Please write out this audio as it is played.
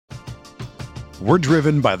We're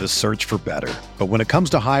driven by the search for better. But when it comes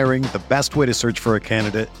to hiring, the best way to search for a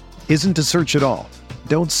candidate isn't to search at all.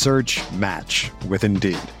 Don't search, match with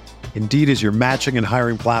Indeed. Indeed is your matching and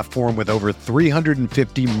hiring platform with over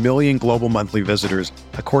 350 million global monthly visitors,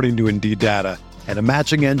 according to Indeed data, and a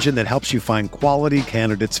matching engine that helps you find quality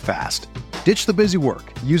candidates fast. Ditch the busy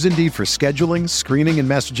work. Use Indeed for scheduling, screening, and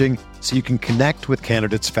messaging so you can connect with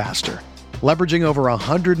candidates faster. Leveraging over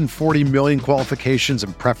 140 million qualifications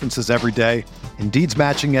and preferences every day, Indeed's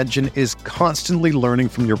matching engine is constantly learning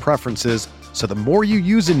from your preferences, so the more you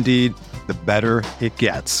use Indeed, the better it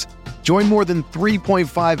gets. Join more than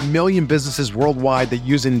 3.5 million businesses worldwide that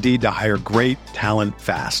use Indeed to hire great talent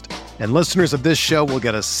fast. And listeners of this show will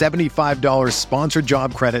get a $75 sponsored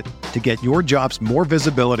job credit to get your jobs more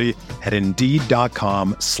visibility at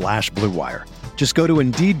Indeed.com/Blue Wire. Just go to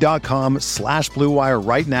Indeed.com/Blue Wire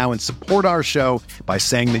right now and support our show by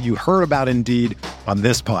saying that you heard about Indeed on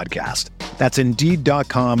this podcast. That's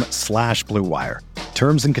Indeed.com/Blue Wire.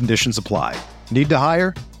 Terms and conditions apply. Need to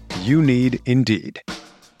hire? You need Indeed.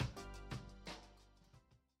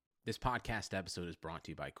 This podcast episode is brought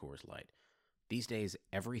to you by Coors Light. These days,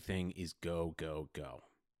 everything is go, go, go.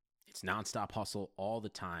 It's nonstop hustle all the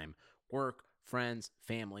time. Work, friends,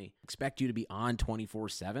 family, expect you to be on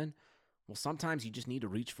 24/7. Well, sometimes you just need to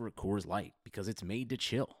reach for a Coors Light because it's made to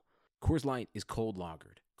chill. Coors Light is cold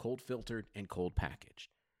lagered, cold filtered, and cold packaged.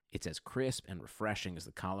 It's as crisp and refreshing as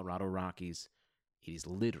the Colorado Rockies. It is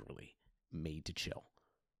literally made to chill.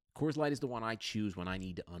 Coors Light is the one I choose when I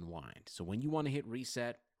need to unwind. So when you want to hit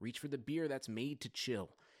reset, reach for the beer that's made to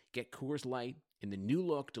chill. Get Coors Light in the new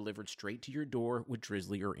look delivered straight to your door with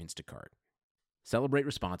Drizzly or Instacart. Celebrate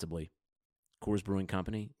responsibly. Coors Brewing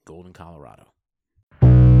Company, Golden, Colorado.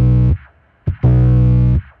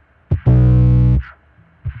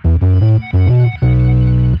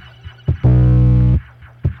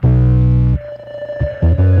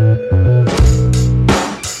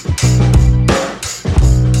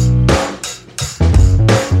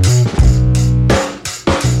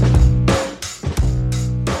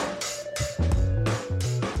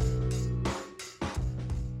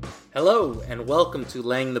 Hello, and welcome to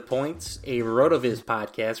Laying the Points, a RotoViz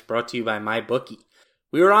podcast brought to you by MyBookie.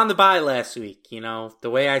 We were on the bye last week. You know, the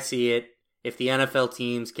way I see it, if the NFL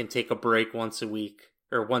teams can take a break once a week,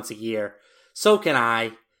 or once a year, so can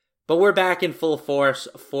I. But we're back in full force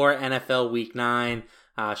for NFL Week 9.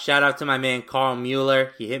 Shout out to my man Carl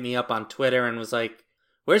Mueller. He hit me up on Twitter and was like,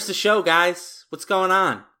 "Where's the show, guys? What's going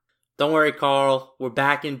on?" Don't worry, Carl. We're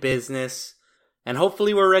back in business. And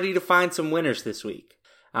hopefully we're ready to find some winners this week.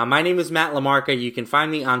 My name is Matt LaMarca. You can find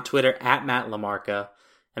me on Twitter at Matt LaMarca.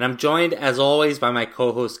 And I'm joined, as always, by my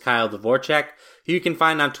co-host Kyle Dvorchak, who you can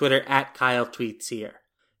find on Twitter at Kyle Tweets Here.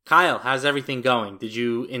 Kyle, how's everything going? Did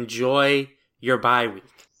you enjoy your bye week?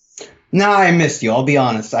 No, I missed you. I'll be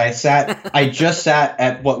honest. I just sat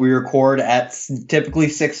at what we record at typically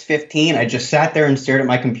 6:15. I just sat there and stared at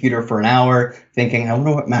my computer for an hour thinking, I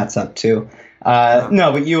wonder what Matt's up to.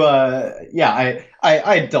 No, but you,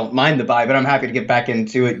 I don't mind the bye, but I'm happy to get back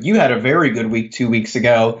into it. You had a very good week 2 weeks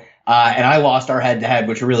ago, and I lost our head-to-head,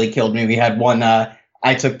 which really killed me. We had one,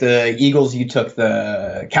 I took the Eagles, you took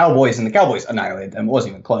the Cowboys, and the Cowboys annihilated them. It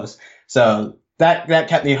wasn't even close. So that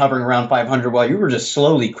kept me hovering around 500 while you were just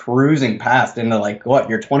slowly cruising past into, like, what,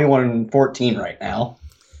 you're 21-14 right now.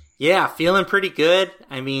 Yeah, feeling pretty good.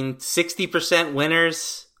 I mean, 60%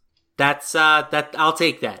 winners. That I'll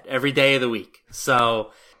take that every day of the week.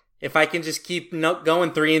 So if I can just keep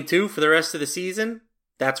going 3-2 for the rest of the season,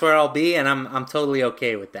 that's where I'll be, and I'm totally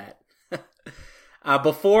okay with that.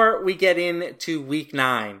 Before we get into Week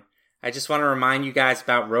 9, I just want to remind you guys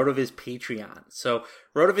about RotoViz Patreon. So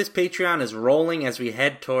RotoViz Patreon is rolling as we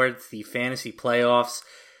head towards the fantasy playoffs.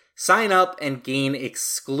 Sign up and gain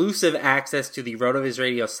exclusive access to the RotoViz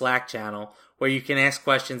Radio Slack channel, where you can ask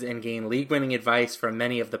questions and gain league-winning advice from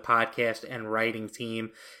many of the podcast and writing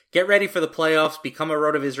team. Get ready for the playoffs. Become a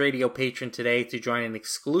RotoViz Radio patron today to join an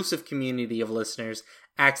exclusive community of listeners,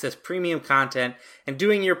 access premium content, and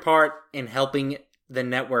doing your part in helping the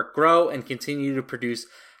network grow and continue to produce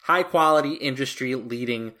high-quality,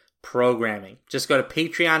 industry-leading programming. Just go to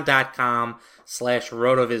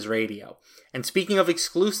patreon.com/RotoVizRadio. And speaking of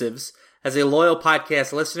exclusives, as a loyal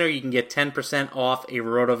podcast listener, you can get 10% off a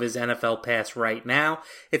RotoViz NFL Pass right now.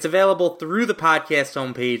 It's available through the podcast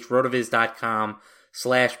homepage,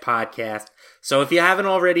 rotoviz.com/podcast. So if you haven't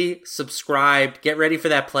already subscribed, get ready for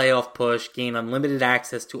that playoff push, gain unlimited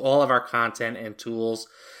access to all of our content and tools.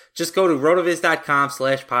 Just go to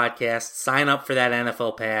rotoviz.com/podcast, sign up for that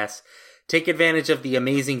NFL Pass, take advantage of the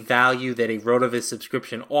amazing value that a RotoViz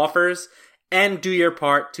subscription offers, and do your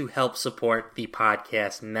part to help support the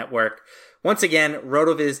podcast network. Once again,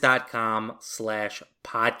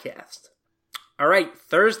 rotoviz.com/podcast. All right,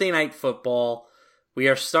 Thursday night football. We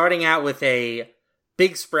are starting out with a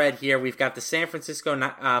big spread here. We've got the San Francisco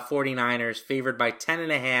 49ers favored by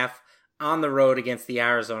 10.5 on the road against the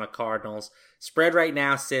Arizona Cardinals. Spread right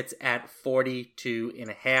now sits at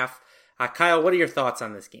 42.5. Kyle, what are your thoughts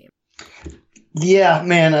on this game? Yeah,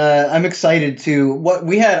 man, I'm excited to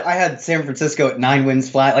I had San Francisco at 9 wins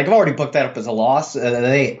flat. Like, I've already booked that up as a loss. Are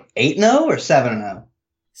they 8-0 or 7-0?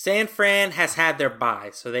 San Fran has had their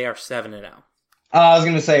bye, so they are 7-0. I was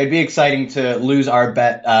going to say it'd be exciting to lose our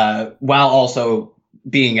bet while also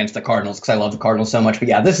being against the Cardinals because I love the Cardinals so much. But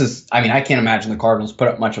yeah, I can't imagine the Cardinals put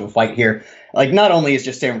up much of a fight here. Like, not only is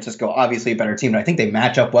just San Francisco obviously a better team, but I think they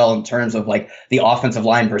match up well in terms of like the offensive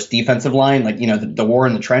line versus defensive line, like, you know, the war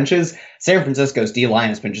in the trenches. San Francisco's D-line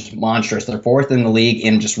has been just monstrous. They're fourth in the league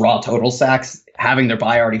in just raw total sacks, having their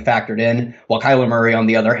bye already factored in, while Kyler Murray, on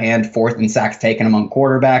the other hand, fourth in sacks taken among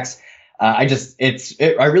quarterbacks. I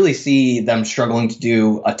really see them struggling to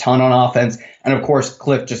do a ton on offense. And of course,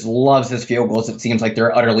 Cliff just loves his field goals. It seems like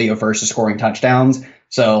they're utterly averse to scoring touchdowns.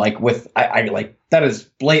 So like that is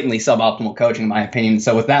blatantly suboptimal coaching in my opinion.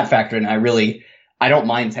 So with that factor in, I don't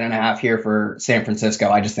mind 10.5 here for San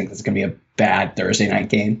Francisco. I just think this is going to be a bad Thursday night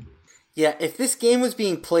game. Yeah, if this game was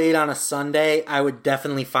being played on a Sunday, I would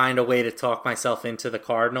definitely find a way to talk myself into the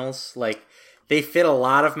Cardinals. Like, they fit a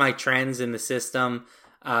lot of my trends in the system.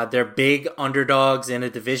 They're big underdogs in a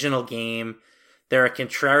divisional game. They're a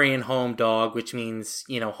contrarian home dog, which means,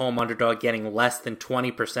 you know, home underdog getting less than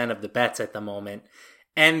 20% of the bets at the moment.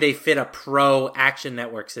 And they fit a pro Action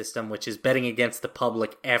Network system, which is betting against the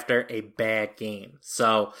public after a bad game.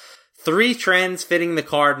 So 3 trends fitting the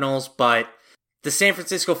Cardinals, but the San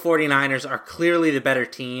Francisco 49ers are clearly the better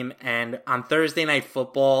team. And on Thursday Night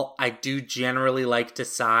Football, I do generally like to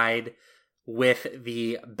side with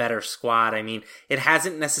the better squad. I mean, it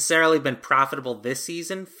hasn't necessarily been profitable this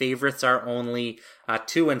season. Favorites are only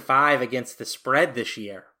 2-5 against the spread this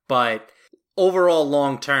year. But overall,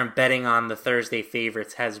 long-term, betting on the Thursday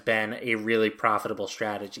favorites has been a really profitable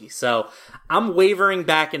strategy. So I'm wavering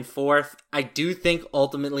back and forth. I do think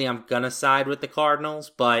ultimately I'm going to side with the Cardinals,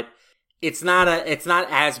 but it's not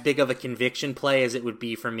as big of a conviction play as it would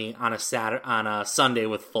be for me on a Sunday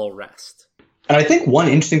with full rest. And I think one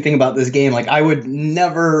interesting thing about this game, like, I would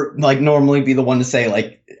never normally be the one to say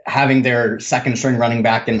like having their second string running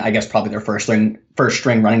back and I guess probably their first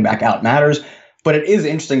string running back out matters. But it is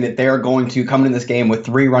interesting that they're going to come in this game with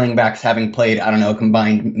 3 running backs having played, I don't know,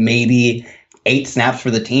 combined maybe 8 snaps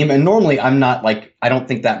for the team. And normally I don't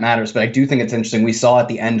think that matters, but I do think it's interesting. We saw at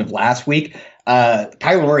the end of last week,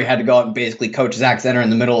 Kyler Murray had to go out and basically coach Zach Zenner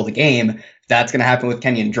in the middle of the game. That's going to happen with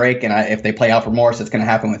Kenyon Drake, and if they play Alfred Morris, it's going to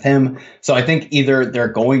happen with him. So I think either they're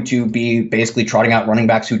going to be basically trotting out running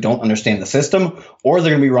backs who don't understand the system, or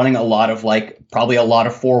they're going to be running probably a lot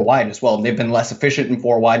of 4 wide as well. They've been less efficient in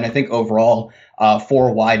 4 wide, and I think overall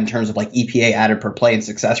 4 wide in terms of like EPA added per play and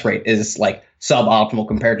success rate is like suboptimal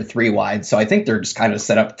compared to 3 wide. So I think they're just kind of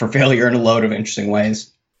set up for failure in a load of interesting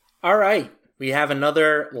ways. All right. We have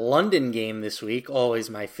another London game this week, always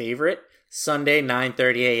my favorite. Sunday,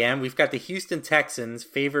 9:30 a.m. We've got the Houston Texans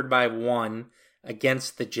favored by 1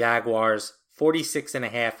 against the Jaguars.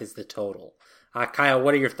 46.5 is the total. Kyle,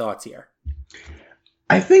 what are your thoughts here?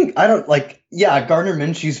 Gardner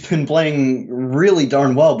Minshew's been playing really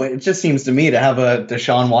darn well, but it just seems to me to have a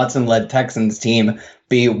Deshaun Watson-led Texans team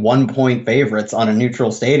be 1-point favorites on a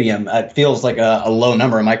neutral stadium, it feels like a low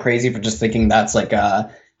number. Am I crazy for just thinking that's like a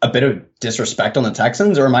bit of disrespect on the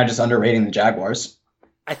Texans, or am I just underrating the Jaguars?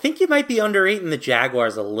 I think you might be underrating the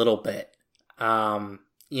Jaguars a little bit. The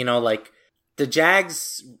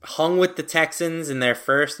Jags hung with the Texans in their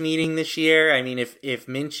first meeting this year. I mean, if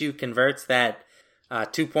Minshew converts that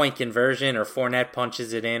 2-point conversion or Fournette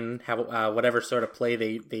punches it in, whatever sort of play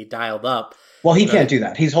they dialed up. Well, he can't do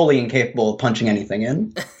that. He's wholly incapable of punching anything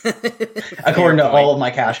in, according to all of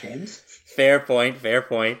my cash games. Fair point.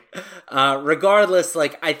 Regardless,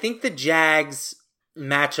 I think the Jags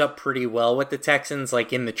match up pretty well with the Texans,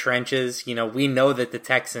 in the trenches. We know that the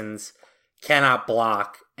Texans cannot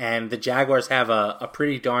block, and the Jaguars have a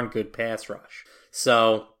pretty darn good pass rush.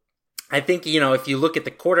 So I think, if you look at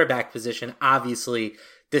the quarterback position, obviously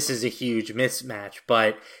this is a huge mismatch.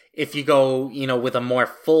 But if you go, with a more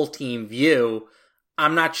full team view,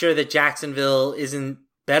 I'm not sure that Jacksonville isn't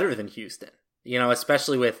better than Houston.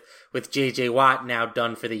 Especially with J.J. Watt now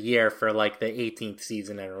done for the year for the 18th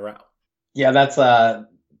season in a row. Yeah, that's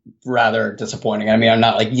rather disappointing. I mean, I'm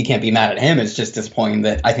not you can't be mad at him. It's just disappointing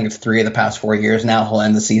that I think it's 3 of the past 4 years now he'll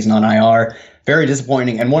end the season on IR. very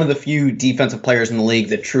disappointing. And one of the few defensive players in the league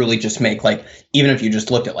that truly just make, like, even if you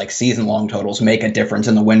just looked at like season long totals, make a difference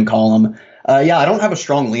in the win column. Yeah, I don't have a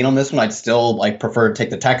strong lean on this one. I'd still like prefer to take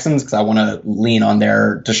the Texans because I want to lean on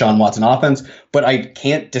their Deshaun Watson offense. But I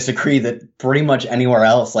can't disagree that pretty much anywhere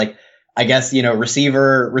else, like, I guess,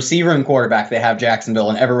 receiver and quarterback, they have Jacksonville,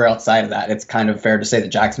 and everywhere outside of that, it's kind of fair to say that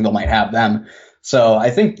Jacksonville might have them. So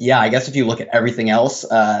I think, yeah, I guess if you look at everything else,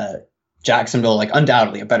 Jacksonville, like,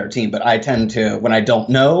 undoubtedly a better team, but I tend to, when I don't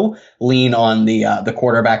know, lean on the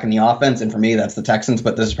quarterback and the offense, and for me, that's the Texans,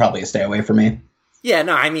 but this is probably a stay away for me. Yeah,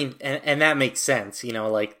 no, I mean, and that makes sense.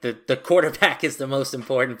 Like the quarterback is the most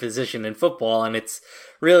important position in football, and it's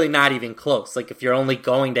really not even close. Like, if you're only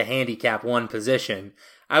going to handicap one position,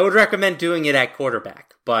 I would recommend doing it at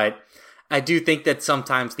quarterback. But I do think that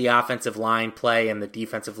sometimes the offensive line play and the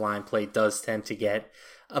defensive line play does tend to get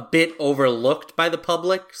a bit overlooked by the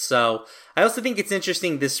public. So I also think it's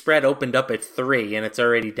interesting this spread opened up at 3 and it's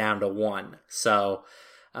already down to 1. So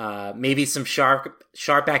maybe some sharp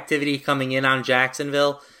activity coming in on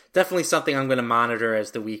Jacksonville. Definitely something I'm going to monitor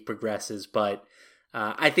as the week progresses. But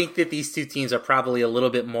I think that these two teams are probably a little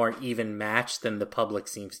bit more even matched than the public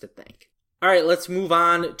seems to think. All right, let's move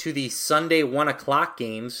on to the Sunday 1 o'clock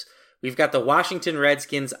games. We've got the Washington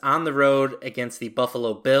Redskins on the road against the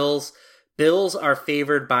Buffalo Bills. Bills are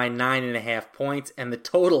favored by 9.5 points, and the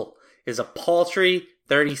total is a paltry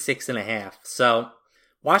 36.5. So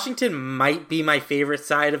Washington might be my favorite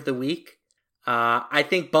side of the week. I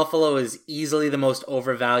think Buffalo is easily the most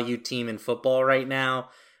overvalued team in football right now.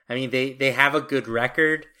 I mean, they have a good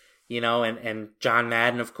record, and John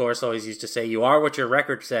Madden, of course, always used to say, you are what your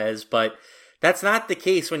record says, but that's not the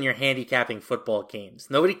case when you're handicapping football games.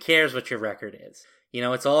 Nobody cares what your record is.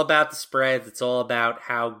 It's all about the spreads. It's all about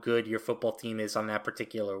how good your football team is on that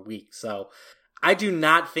particular week. So I do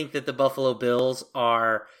not think that the Buffalo Bills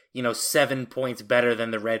are, 7 points better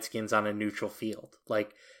than the Redskins on a neutral field.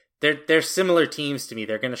 Like, they're similar teams to me.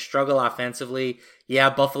 They're going to struggle offensively. Yeah,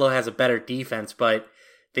 Buffalo has a better defense, but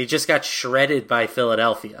they just got shredded by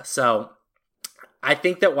Philadelphia. So I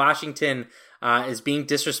think that Washington is being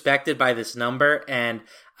disrespected by this number, and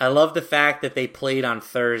I love the fact that they played on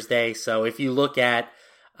Thursday. So if you look at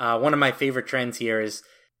one of my favorite trends here is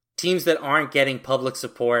teams that aren't getting public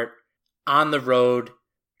support on the road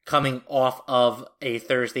coming off of a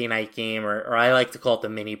Thursday night game, or I like to call it the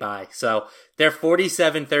mini bye. So they're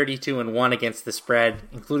 47-32-1 against the spread,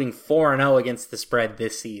 including 4-0 against the spread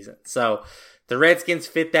this season. So the Redskins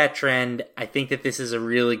fit that trend. I think that this is a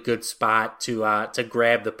really good spot to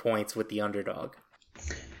grab the points with the underdog.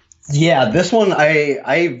 Yeah, this one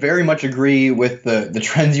I very much agree with the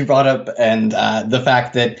trends you brought up, and the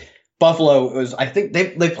fact that Buffalo was, I think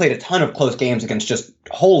they played a ton of close games against just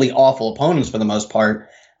wholly awful opponents for the most part.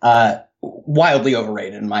 Wildly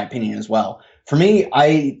overrated in my opinion as well. For me,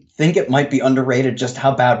 I think it might be underrated just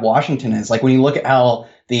how bad Washington is. Like, when you look at how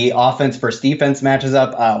the offense versus defense matches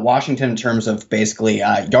up, Washington in terms of basically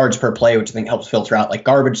yards per play, which I think helps filter out like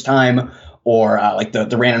garbage time or like the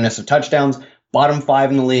randomness of touchdowns. Bottom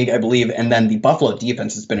 5 in the league, I believe. And then the Buffalo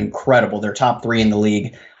defense has been incredible. They're top 3 in the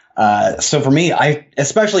league. So for me, I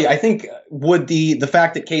think would the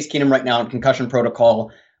fact that Case Keenum right now in concussion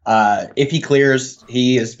protocol, if he clears,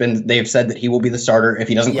 they've said that he will be the starter. If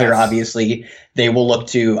he doesn't clear, obviously they will look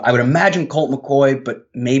to, I would imagine, Colt McCoy, but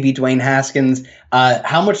maybe Dwayne Haskins.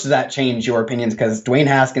 How much does that change your opinions? Because Dwayne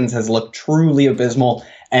Haskins has looked truly abysmal,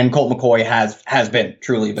 and Colt McCoy has been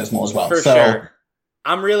truly abysmal as well. For sure.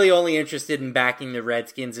 I'm really only interested in backing the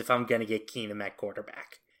Redskins if I'm going to get Keenum at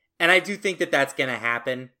quarterback. And I do think that that's going to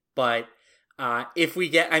happen. But if we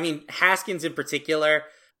get, Haskins in particular,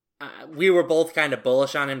 we were both kind of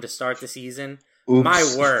bullish on him to start the season. Oops.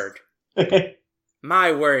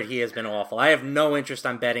 My word, he has been awful. I have no interest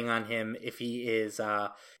on betting on him if he is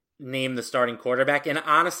named the starting quarterback. And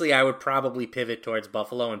honestly, I would probably pivot towards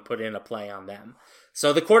Buffalo and put in a play on them.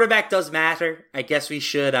 So the quarterback does matter. I guess we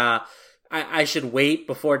should... I should wait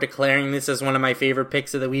before declaring this as one of my favorite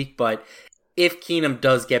picks of the week, but if Keenum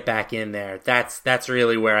does get back in there, that's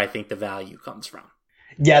really where I think the value comes from.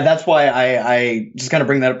 Yeah, that's why I just kind of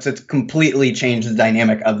bring that up, because it's completely changed the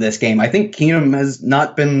dynamic of this game. I think Keenum has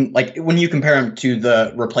not been, like, when you compare him to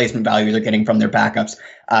the replacement value they're getting from their backups,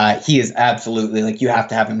 he is absolutely, like, you have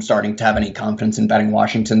to have him starting to have any confidence in betting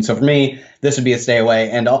Washington. So for me, this would be a stay away,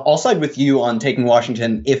 and I'll side with you on taking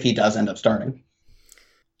Washington if he does end up starting.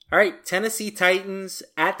 All right, Tennessee Titans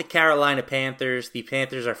at the Carolina Panthers. The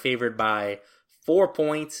Panthers are favored by 4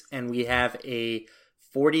 points, and we have a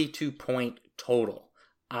 42-point total.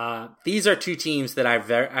 These are two teams that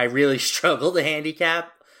I really struggle to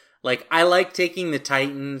handicap. Like, I like taking the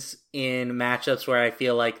Titans in matchups where I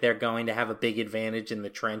feel like they're going to have a big advantage in the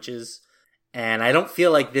trenches. And I don't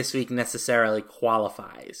feel like this week necessarily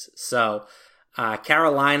qualifies. So,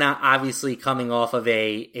 Carolina obviously coming off of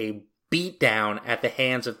a beatdown at the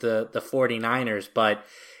hands of the 49ers, but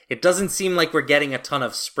it doesn't seem like we're getting a ton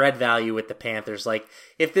of spread value with the Panthers. Like,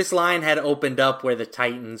 if this line had opened up where the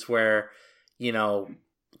Titans were,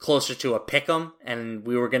 closer to a pick'em, and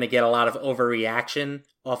we were going to get a lot of overreaction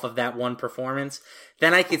off of that one performance,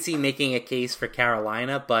 then I could see making a case for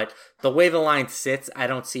Carolina. But the way the line sits, I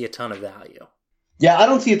don't see a ton of value. Yeah, I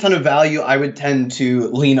don't see a ton of value. I would tend to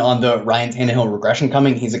lean on the Ryan Tannehill regression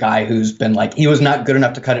coming. He's a guy who's been he was not good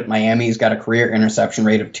enough to cut at Miami. He's got a career interception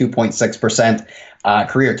rate of 2.6%,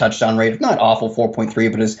 career touchdown rate of not awful,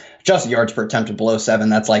 4.3, but his adjusted yards per attempt below 7.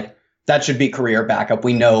 That should be career backup.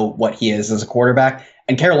 We know what he is as a quarterback.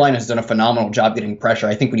 And Carolina's done a phenomenal job getting pressure.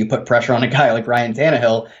 I think when you put pressure on a guy like Ryan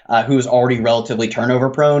Tannehill, who is already relatively turnover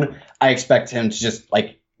prone, I expect him to just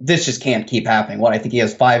this just can't keep happening. I think he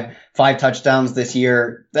has five touchdowns this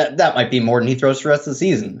year. That might be more than he throws for the rest of the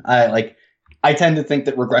season. I tend to think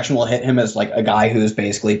that regression will hit him as a guy who's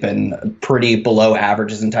basically been pretty below average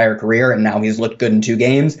his entire career, and now he's looked good in 2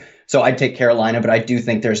 games. So I'd take Carolina, but I do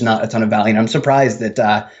think there's not a ton of value. And I'm surprised that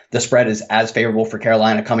the spread is as favorable for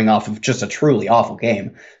Carolina coming off of just a truly awful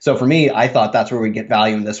game. So for me, I thought that's where we'd get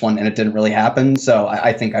value in this one, and it didn't really happen. So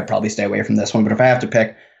I think I'd probably stay away from this one. But if I have to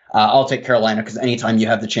pick, I'll take Carolina, because anytime you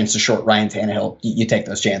have the chance to short Ryan Tannehill, you take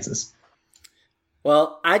those chances.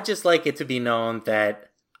 Well, I'd just like it to be known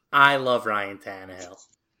that I love Ryan Tannehill.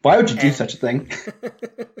 Why would you do such a thing?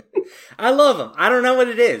 I love him. I don't know what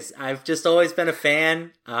it is. I've just always been a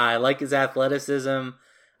fan. I like his athleticism.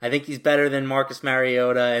 I think he's better than Marcus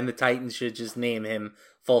Mariota, and the Titans should just name him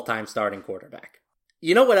full-time starting quarterback.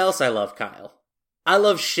 You know what else I love, Kyle? I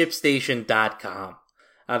love ShipStation.com.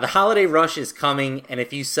 The holiday rush is coming, and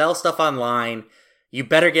if you sell stuff online, you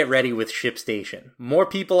better get ready with ShipStation. More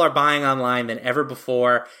people are buying online than ever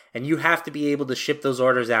before, and you have to be able to ship those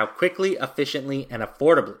orders out quickly, efficiently, and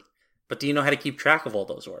affordably. But do you know how to keep track of all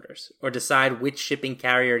those orders? Or decide which shipping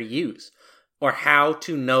carrier to use? Or how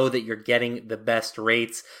to know that you're getting the best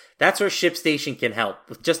rates? That's where ShipStation can help.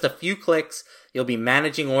 With just a few clicks, you'll be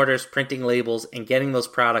managing orders, printing labels, and getting those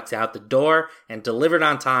products out the door and delivered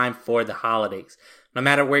on time for the holidays. No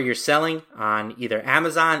matter where you're selling, on either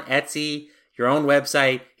Amazon, Etsy, your own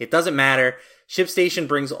website, it doesn't matter. ShipStation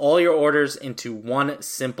brings all your orders into one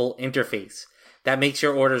simple interface. That makes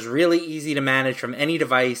your orders really easy to manage from any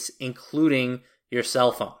device, including your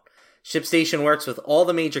cell phone. ShipStation works with all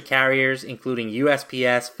the major carriers, including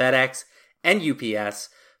USPS, FedEx, and UPS,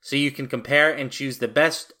 so you can compare and choose the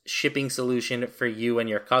best shipping solution for you and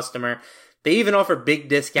your customer. They even offer big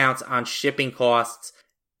discounts on shipping costs.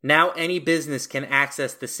 Now any business can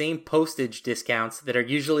access the same postage discounts that are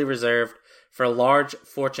usually reserved for large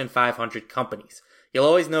Fortune 500 companies. You'll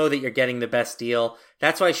always know that you're getting the best deal.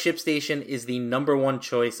 That's why ShipStation is the #1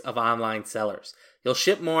 choice of online sellers. You'll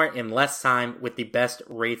ship more in less time with the best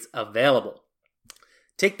rates available.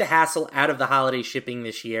 Take the hassle out of the holiday shipping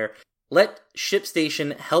this year. Let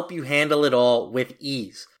ShipStation help you handle it all with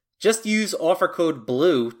ease. Just use offer code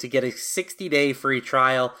BLUE to get a 60-day free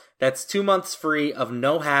trial. That's 2 months free of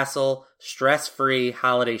no hassle, stress-free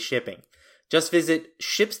holiday shipping. Just visit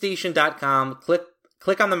ShipStation.com,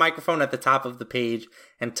 click on the microphone at the top of the page,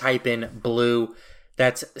 and type in BLUE.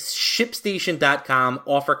 That's ShipStation.com,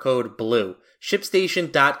 offer code BLUE.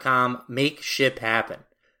 ShipStation.com, make ship happen.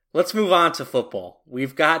 Let's move on to football.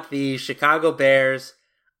 We've got the Chicago Bears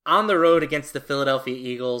on the road against the Philadelphia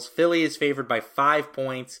Eagles. Philly is favored by 5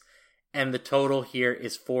 points, and the total here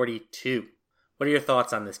is 42. What are your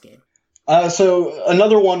thoughts on this game? So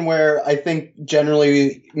another one where I think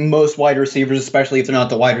generally most wide receivers, especially if they're not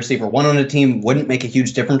the wide receiver one on a team, wouldn't make a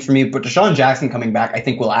huge difference for me. But Deshaun Jackson coming back, I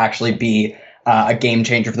think will actually be a game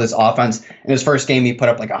changer for this offense. In his first game, he put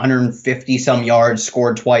up 150 some yards,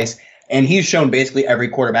 scored twice. And he's shown basically every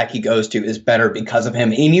quarterback he goes to is better because of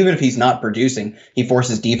him. And even if he's not producing, he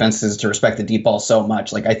forces defenses to respect the deep ball so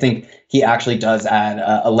much. I think he actually does add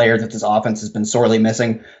a layer that this offense has been sorely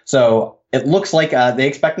missing. So it looks like they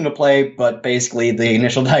expect him to play, but basically the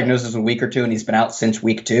initial diagnosis was a week or two, and he's been out since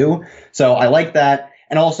week 2. So I like that.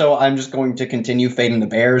 And also, I'm just going to continue fading the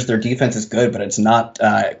Bears. Their defense is good, but it's not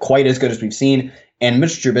quite as good as we've seen. And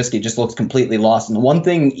Mitch Trubisky just looks completely lost. And the one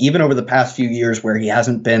thing, even over the past few years where he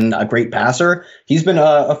hasn't been a great passer, he's been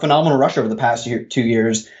a phenomenal rusher over the past 2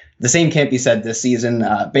 years. the same can't be said this season.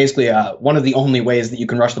 Basically, one of the only ways that you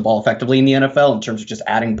can rush the ball effectively in the NFL in terms of just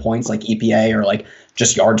adding points like EPA or like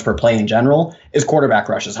just yards per play in general is quarterback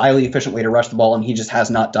rushes. Highly efficient way to rush the ball, and he just has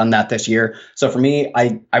not done that this year. So for me,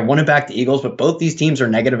 I want to back the Eagles, but both these teams are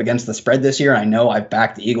negative against the spread this year. I know I've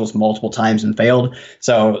backed the Eagles multiple times and failed.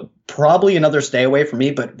 So probably another stay away for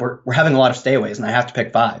me, but we're having a lot of stay aways, and I have to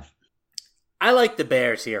pick 5. I like the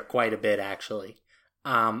Bears here quite a bit, actually.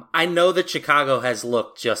 I know that Chicago has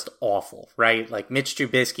looked just awful, right? Like Mitch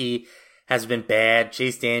Trubisky has been bad.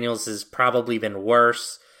 Chase Daniels has probably been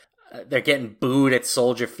worse. They're getting booed at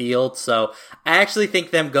Soldier Field. So I actually think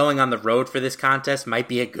them going on the road for this contest might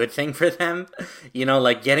be a good thing for them. You know,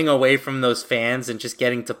 like getting away from those fans and just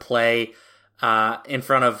getting to play in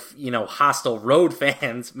front of, hostile road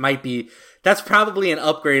fans that's probably an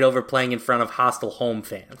upgrade over playing in front of hostile home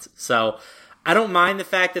fans. So I don't mind the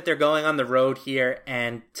fact that they're going on the road here,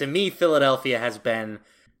 and to me, Philadelphia has been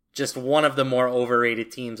just one of the more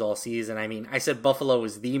overrated teams all season. I mean, I said Buffalo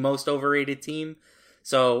was the most overrated team,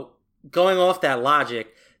 so going off that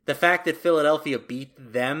logic, the fact that Philadelphia beat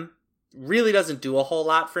them really doesn't do a whole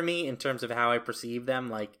lot for me in terms of how I perceive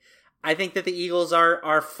them. Like, I think that the Eagles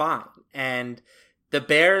are fine, and the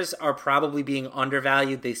Bears are probably being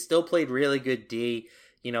undervalued. They still played really good D.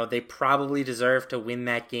 They probably deserved to win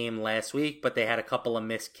that game last week, but they had a couple of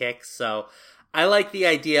missed kicks. So I like the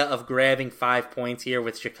idea of grabbing 5 points here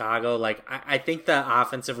with Chicago. Like, I think the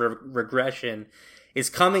offensive regression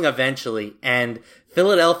is coming eventually, and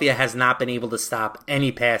Philadelphia has not been able to stop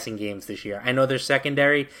any passing games this year. I know their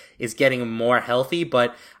secondary is getting more healthy,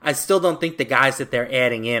 but I still don't think the guys that they're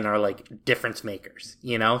adding in are like difference makers,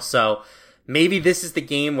 So maybe this is the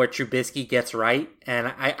game where Trubisky gets right,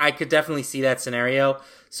 and I could definitely see that scenario.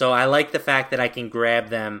 So I like the fact that I can grab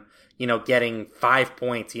them, getting 5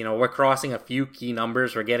 points. We're crossing a few key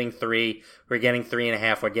numbers. We're getting 3, we're getting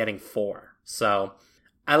 3.5, we're getting 4. So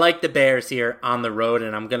I like the Bears here on the road,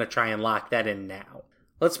 and I'm going to try and lock that in now.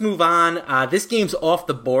 Let's move on. This game's off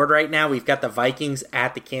the board right now. We've got the Vikings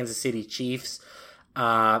at the Kansas City Chiefs.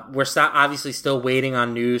 We're obviously still waiting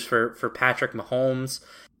on news for Patrick Mahomes.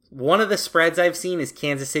 One of the spreads I've seen is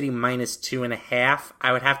Kansas City minus 2.5.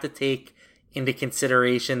 I would have to take into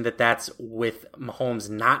consideration that that's with Mahomes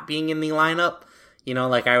not being in the lineup.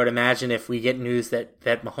 I would imagine if we get news that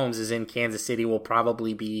Mahomes is in Kansas City, we'll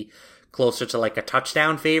probably be closer to like a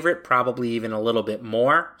touchdown favorite, probably even a little bit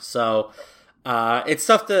more. So it's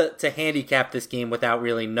tough to handicap this game without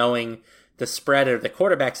really knowing the spread or the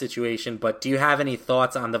quarterback situation. But do you have any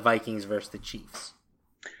thoughts on the Vikings versus the Chiefs?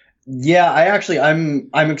 Yeah, I'm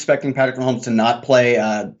expecting Patrick Mahomes to not play.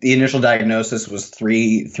 The initial diagnosis was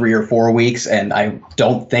three or 4 weeks, and I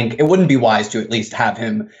don't think it wouldn't be wise to at least have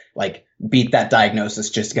him like beat that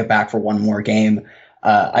diagnosis just to get back for one more game.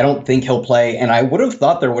 I don't think he'll play, and I would have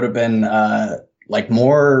thought there would have been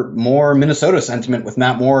more Minnesota sentiment with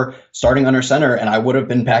Matt Moore starting under center, and I would have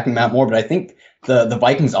been backing Matt Moore. But I think the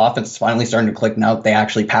Vikings offense is finally starting to click now that they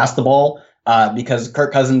actually pass the ball because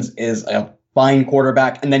Kirk Cousins is a fine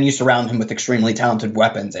quarterback, and then you surround him with extremely talented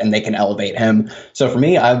weapons, and they can elevate him. So for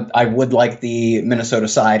me, I would like the Minnesota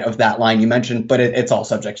side of that line you mentioned, but it's all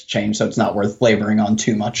subject to change, so it's not worth laboring on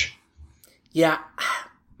too much. Yeah,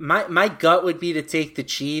 my gut would be to take the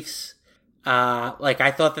Chiefs.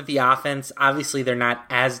 I thought that the offense, obviously they're not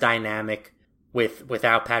as dynamic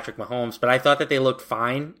without Patrick Mahomes, but I thought that they looked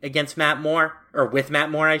fine against Matt Moore, or with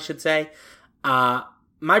Matt Moore, I should say.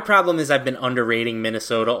 My problem is I've been underrating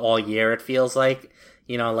Minnesota all year, it feels like.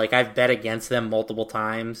 I've bet against them multiple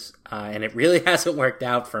times, and it really hasn't worked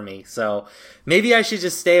out for me. So maybe I should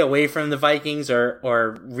just stay away from the Vikings or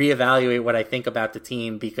reevaluate what I think about the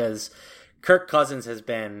team, because Kirk Cousins has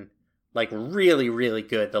been really, really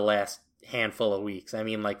good the last handful of weeks. I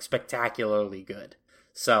mean, spectacularly good.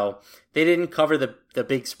 So they didn't cover the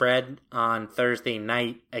big spread on Thursday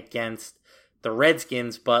night against the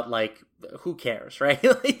Redskins, but who cares, right?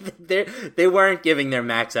 They weren't giving their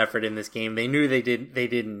max effort in this game. They knew they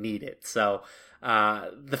didn't need it. So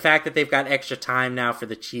the fact that they've got extra time now for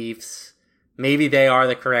the Chiefs, maybe they are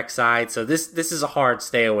the correct side. So this is a hard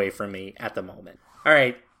stay away from me at the moment. All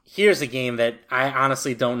right, here's a game that I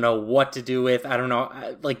honestly don't know what to do with. I don't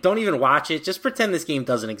know, don't even watch it. Just pretend this game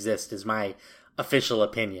doesn't exist is my official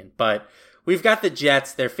opinion. But we've got the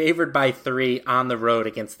Jets. They're favored by 3 on the road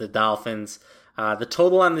against the Dolphins. The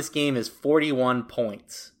total on this game is 41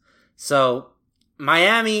 points. So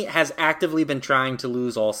Miami has actively been trying to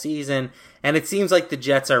lose all season, and it seems like the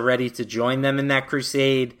Jets are ready to join them in that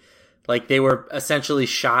crusade. They were essentially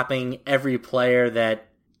shopping every player that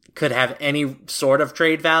could have any sort of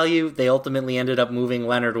trade value. They ultimately ended up moving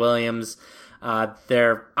Leonard Williams.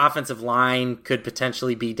 Their offensive line could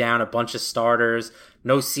potentially be down a bunch of starters.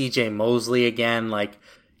 No CJ Mosley again. Like,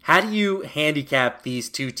 how do you handicap these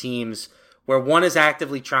two teams where one is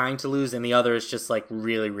actively trying to lose and the other is just like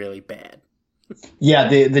really, really bad? Yeah,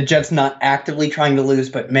 the Jets not actively trying to lose,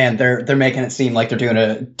 but man, they're making it seem like they're doing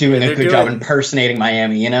a good job impersonating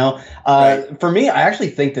Miami. Right. For me, I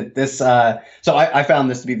actually think that this. So I found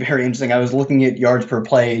this to be very interesting. I was looking at yards per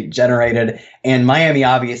play generated, and Miami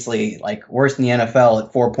obviously like worse than the NFL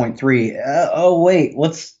at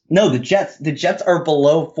 4.3. The Jets are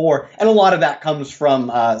below 4, and a lot of that comes from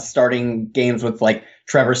starting games with like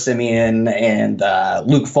Trevor Siemian and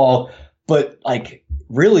Luke Falk, but like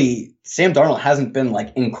really. Sam Darnold hasn't been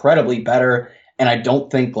like incredibly better, and I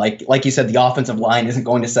don't think like you said, the offensive line isn't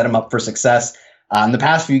going to set him up for success. In the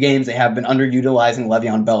past few games, they have been underutilizing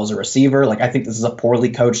Le'Veon Bell as a receiver. Like I think this is a poorly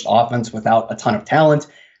coached offense without a ton of talent,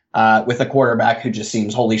 with a quarterback who just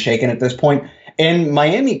seems wholly shaken at this point. And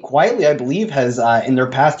Miami quietly, I believe, has in their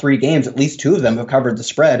past 3 games, at least 2 of them have covered the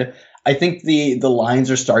spread. I think the lines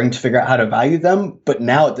are starting to figure out how to value them, but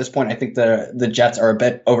now at this point, I think the Jets are a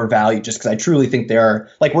bit overvalued just because I truly think they are,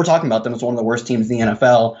 like we're talking about them as one of the worst teams in the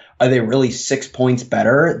NFL. Are they really 6 points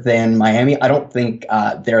better than Miami? I don't think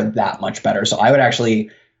they're that much better. So I would actually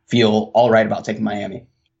feel all right about taking Miami.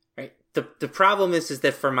 Right. The problem is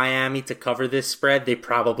that for Miami to cover this spread, they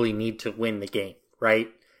probably need to win the game, right?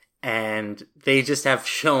 And they just have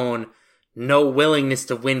shown no willingness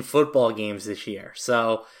to win football games this year.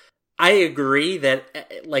 So I agree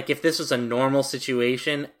that, like, if this was a normal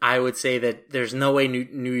situation, I would say that there's no way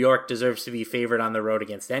New York deserves to be favored on the road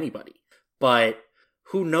against anybody. But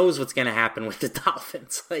who knows what's going to happen with the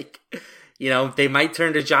Dolphins? Like, they might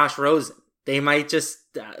turn to Josh Rosen. They might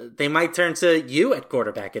turn to you at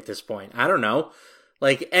quarterback at this point. I don't know.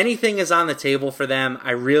 Like, anything is on the table for them. I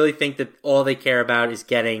really think that all they care about is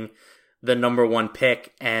getting the number 1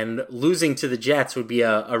 pick, and losing to the Jets would be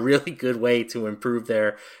a really good way to improve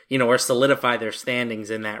their, or solidify their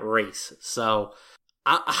standings in that race. So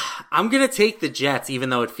I'm going to take the Jets,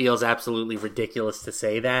 even though it feels absolutely ridiculous to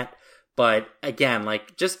say that. But again,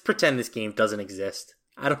 like, just pretend this game doesn't exist.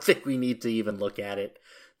 I don't think we need to even look at it.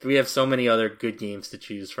 We have so many other good games to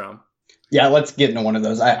choose from. Yeah, let's get into one of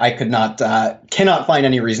those. I cannot find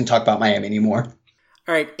any reason to talk about Miami anymore.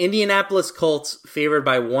 All right, Indianapolis Colts favored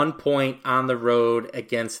by 1 point on the road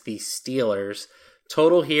against the Steelers.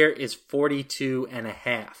 Total here is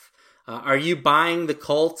 42.5. Are you buying the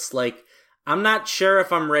Colts? Like, I'm not sure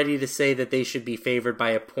if I'm ready to say that they should be favored by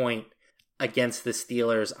a point against the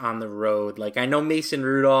Steelers on the road. Like, I know Mason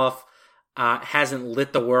Rudolph hasn't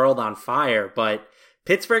lit the world on fire, but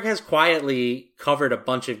Pittsburgh has quietly covered a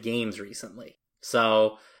bunch of games recently.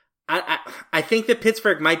 So I think that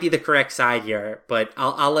Pittsburgh might be the correct side here, but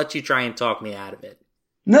I'll let you try and talk me out of it.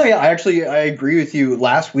 No, yeah, I agree with you.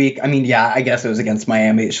 Last week, I mean, yeah, I guess it was against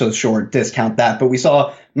Miami, so sure, discount that. But we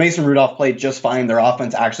saw Mason Rudolph play just fine. Their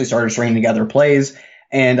offense actually started stringing together plays.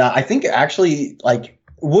 And I think actually, like,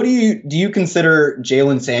 what do you consider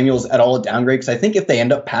Jalen Samuels at all a downgrade? Because I think if they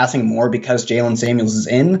end up passing more because Jalen Samuels is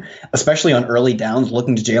in, especially on early downs,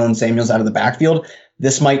 looking to Jalen Samuels out of the backfield,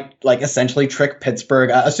 this might like essentially trick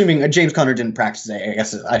Pittsburgh, assuming James Conner didn't practice today. I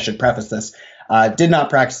guess I should preface this. Did not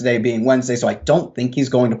practice today being Wednesday, so I don't think he's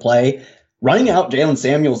going to play. Running out Jalen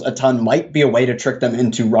Samuels a ton might be a way to trick them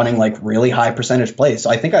into running like really high percentage plays. So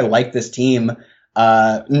I think I like this team.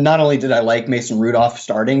 Not only did I like Mason Rudolph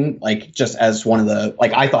starting, like just as one of the,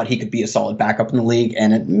 like I thought he could be a solid backup in the league,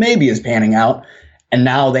 and it maybe is panning out. And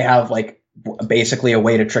now they have like basically a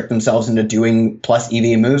way to trick themselves into doing plus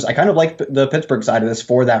EV moves. I kind of like the Pittsburgh side of this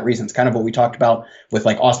for that reason. It's kind of what we talked about with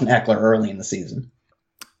like Austin Eckler early in the season.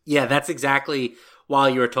 Yeah, that's exactly, while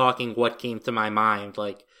you were talking, what came to my mind.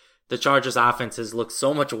 Like, the Chargers offense has looked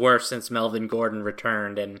so much worse since Melvin Gordon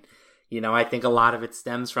returned. And, I think a lot of it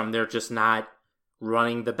stems from they're just not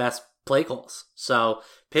running the best play calls. So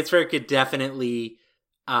Pittsburgh could definitely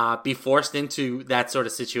be forced into that sort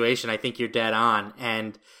of situation. I think you're dead on.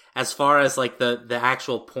 And as far as like the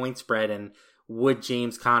actual point spread and would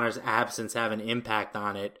James Conner's absence have an impact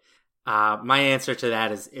on it, my answer to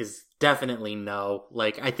that is definitely no.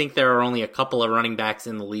 Like, I think there are only a couple of running backs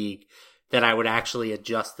in the league that I would actually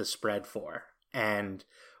adjust the spread for. And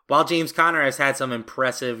while James Conner has had some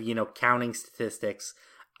impressive, counting statistics,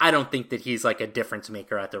 I don't think that he's like a difference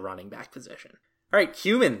maker at the running back position. All right,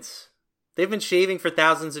 humans. They've been shaving for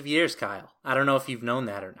thousands of years, Kyle. I don't know if you've known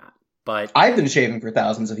that or not, but I've been shaving for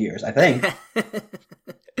thousands of years, I think.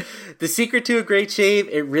 The secret to a great shave,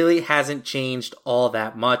 it really hasn't changed all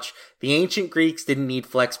that much. The ancient Greeks didn't need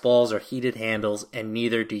flex balls or heated handles, and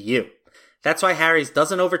neither do you. That's why Harry's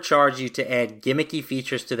doesn't overcharge you to add gimmicky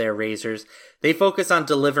features to their razors. They focus on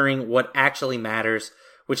delivering what actually matters,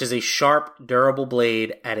 which is a sharp, durable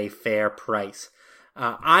blade at a fair price.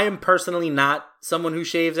 I am personally not someone who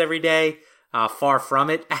shaves every day. Far from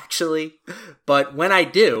it, actually. But when I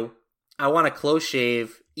do, I want a close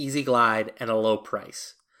shave, easy glide, and a low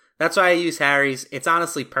price. That's why I use Harry's. It's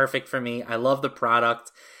honestly perfect for me. I love the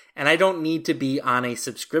product, and I don't need to be on a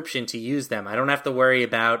subscription to use them. I don't have to worry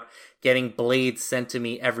about getting blades sent to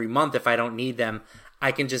me every month if I don't need them.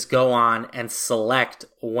 I can just go on and select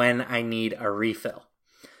when I need a refill.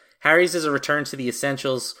 Harry's is a return to the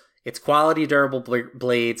essentials. It's quality, durable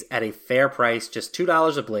blades at a fair price, just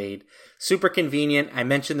 $2 a blade. Super convenient. I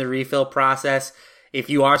mentioned the refill process. If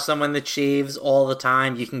you are someone that shaves all the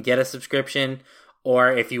time, you can get a subscription.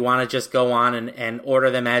 Or if you want to just go on and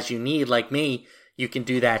order them as you need, like me, you can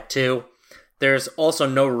do that too. There's also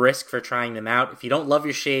no risk for trying them out. If you don't love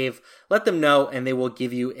your shave, let them know and they will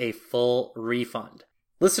give you a full refund.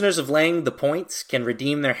 Listeners of Laying the Points can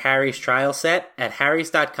redeem their Harry's trial set at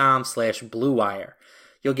harrys.com/bluewire.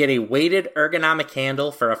 You'll get a weighted ergonomic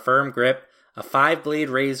handle for a firm grip, a 5-blade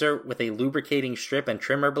razor with a lubricating strip and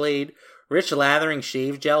trimmer blade, rich lathering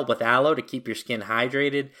shave gel with aloe to keep your skin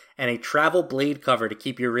hydrated, and a travel blade cover to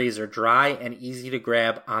keep your razor dry and easy to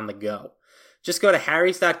grab on the go. Just go to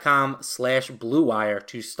harrys.com/bluewire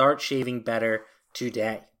to start shaving better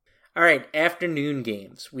today. All right, afternoon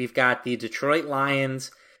games. We've got the Detroit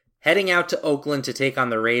Lions heading out to Oakland to take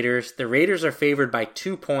on the Raiders. The Raiders are favored by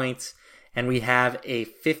 2 points, and we have a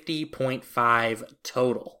 50.5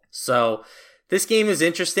 total. So this game is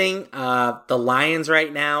interesting. The Lions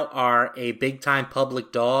right now are a big-time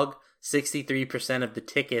public dog. 63% of the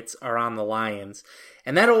tickets are on the Lions.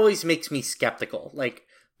 And that always makes me skeptical. Like,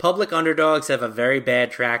 public underdogs have a very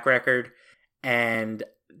bad track record, and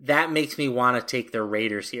that makes me want to take the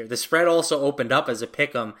Raiders here. The spread also opened up as a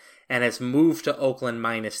pick'em and has moved to Oakland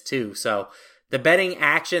 -2. So the betting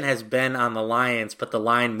action has been on the Lions, but the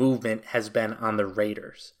line movement has been on the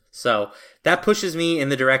Raiders. So that pushes me in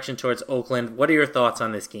the direction towards Oakland. What are your thoughts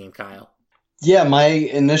on this game, Kyle? Yeah, my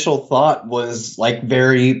initial thought was like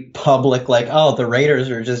very public, like, oh, the Raiders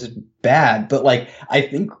are just bad. But like, I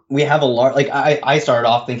think we have a lot, like I started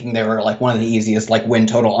off thinking they were like one of the easiest like win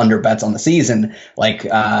total under bets on the season, like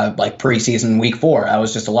preseason week 4. I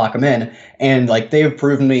was just to lock them in. And like, they've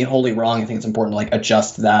proven me wholly wrong. I think it's important to like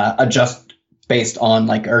adjust based on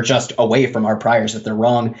like, or just away from our priors if they're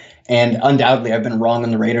wrong. And undoubtedly I've been wrong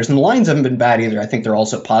on the Raiders, and the Lions haven't been bad either. I think they're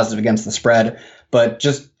also positive against the spread, but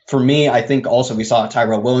just for me, I think also we saw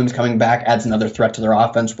Tyrell Williams coming back adds another threat to their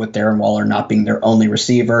offense with Darren Waller not being their only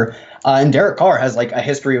receiver. And Derek Carr has like a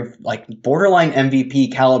history of like borderline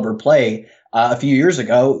MVP caliber play a few years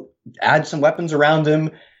ago. Add some weapons around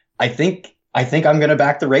him. I think I'm going to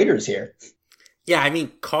back the Raiders here. Yeah, I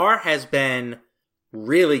mean, Carr has been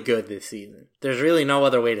really good this season. There's really no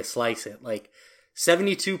other way to slice it. Like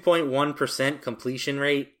 72.1% completion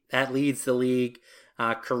rate, that leads the league.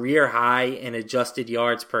 Career high in adjusted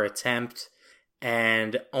yards per attempt,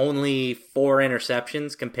 and only 4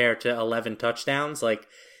 interceptions compared to 11 touchdowns. Like,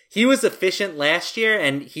 he was efficient last year,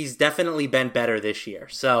 and he's definitely been better this year.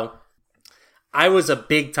 So I was a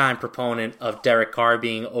big time proponent of Derek Carr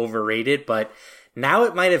being overrated, but now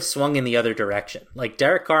it might have swung in the other direction. Like,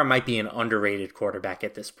 Derek Carr might be an underrated quarterback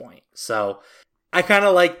at this point. So I kind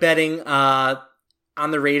of like betting on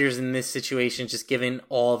the Raiders in this situation, just given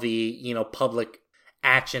all the, public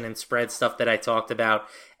action and spread stuff that I talked about.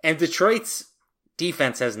 And Detroit's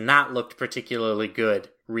defense has not looked particularly good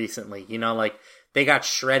recently. Like, they got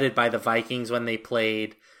shredded by the Vikings when they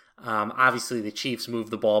played. Obviously the Chiefs moved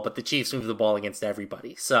the ball, but the Chiefs moved the ball against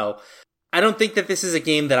everybody. So I don't think that this is a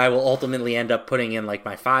game that I will ultimately end up putting in like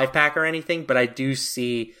my 5-pack or anything, but I do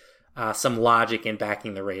see some logic in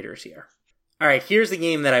backing the Raiders here. All right, here's the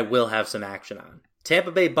game that I will have some action on. Tampa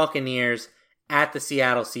Bay Buccaneers at the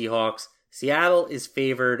Seattle Seahawks. Seattle is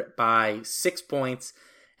favored by 6 points,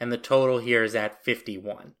 and the total here is at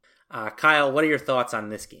 51. Kyle, what are your thoughts on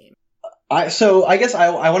this game? So I guess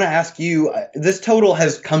I want to ask you, this total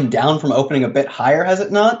has come down from opening a bit higher, has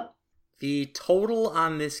it not? The total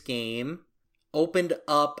on this game opened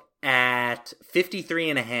up at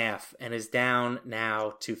 53.5 and is down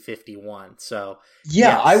now to 51. So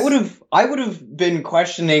yeah, yes. I would have been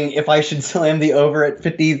questioning if I should slam the over at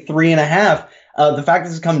 53.5. The fact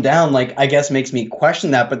that it's come down, like, I guess makes me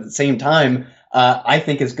question that, but at the same time, I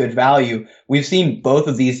think is good value. We've seen both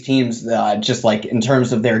of these teams, just like in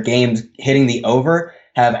terms of their games hitting the over,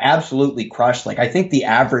 have absolutely crushed. Like, I think the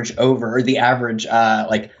average over, or the average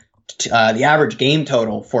game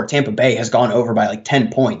total for Tampa Bay has gone over by like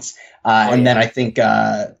 10 points. And then I think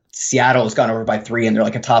Seattle has gone over by 3, and they're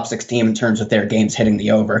like a top 6 team in terms of their games hitting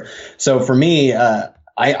the over. So for me,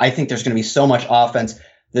 I think there's going to be so much offense.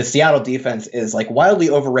 The Seattle defense is like wildly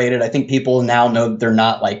overrated. I think people now know they're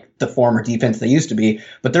not like the former defense they used to be,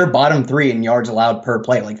 but they're bottom 3 in yards allowed per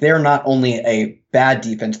play. Like they're not only a bad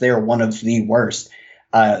defense, they are one of the worst.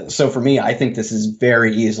 So for me, I think this is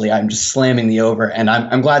very easily, I'm just slamming the over, and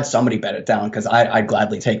I'm glad somebody bet it down because I'd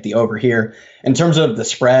gladly take the over here. In terms of the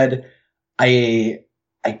spread, I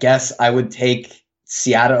guess I would take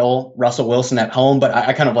Seattle, Russell Wilson at home, but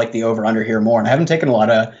I kind of like the over under here more, and I haven't taken a lot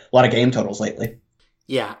of game totals lately.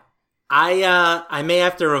 Yeah. I may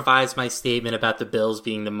have to revise my statement about the Bills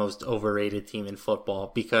being the most overrated team in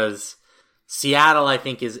football, because Seattle, I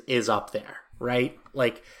think, is up there, right?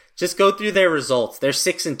 Like, just go through their results. They're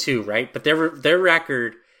 6-2, right? But their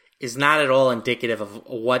record is not at all indicative of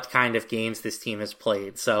what kind of games this team has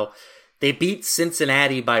played. So they beat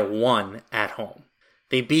Cincinnati by 1 at home.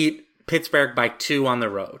 They beat Pittsburgh by 2 on the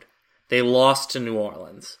road. They lost to New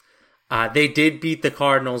Orleans. They did beat the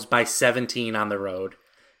Cardinals by 17 on the road.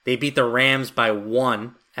 They beat the Rams by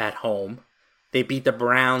 1 at home. They beat the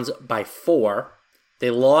Browns by 4.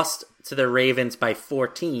 They lost to the Ravens by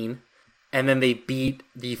 14. And then they beat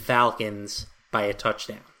the Falcons by a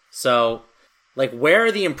touchdown. So, like, where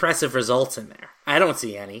are the impressive results in there? I don't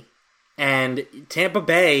see any. And Tampa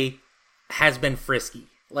Bay has been frisky.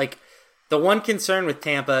 Like, the one concern with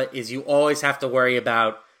Tampa is you always have to worry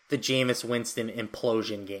about the Jameis Winston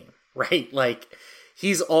implosion game, right? Like,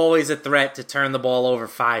 he's always a threat to turn the ball over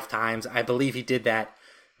 5 times. I believe he did that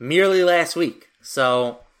merely last week.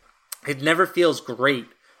 So it never feels great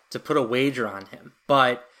to put a wager on him.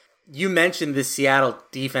 But you mentioned this Seattle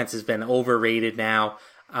defense has been overrated now.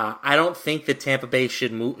 I don't think that Tampa Bay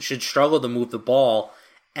should struggle to move the ball.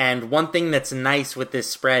 And one thing that's nice with this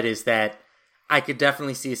spread is that I could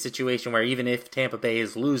definitely see a situation where even if Tampa Bay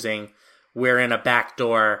is losing, we're in a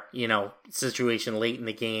backdoor, situation late in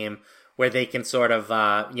the game where they can sort of,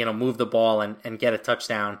 move the ball and get a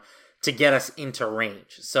touchdown to get us into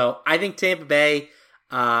range. So I think Tampa Bay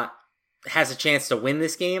has a chance to win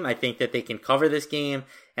this game. I think that they can cover this game.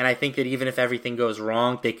 And I think that even if everything goes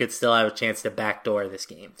wrong, they could still have a chance to backdoor this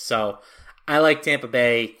game. So I like Tampa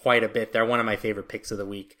Bay quite a bit. They're one of my favorite picks of the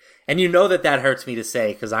week. And you know that hurts me to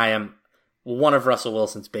say because I am one of Russell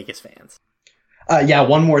Wilson's biggest fans.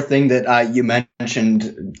 One more thing that you mentioned,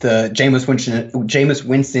 the Jameis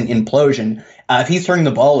Winston implosion. If he's turning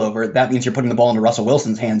the ball over, that means you're putting the ball into Russell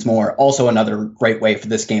Wilson's hands more. Also another great way for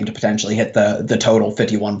this game to potentially hit the total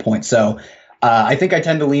 51 points. So I think I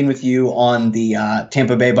tend to lean with you on the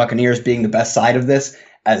Tampa Bay Buccaneers being the best side of this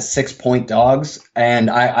as 6-point dogs. And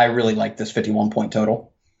I really like this 51-point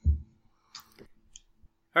total.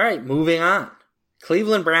 All right, moving on.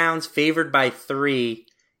 Cleveland Browns favored by 3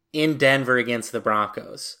 in Denver against the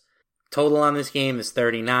Broncos. Total on this game is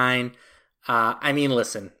 39.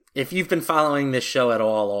 Listen, if you've been following this show at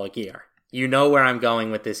all year, you know where I'm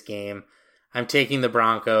going with this game. I'm taking the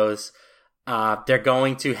Broncos. They're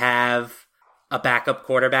going to have a backup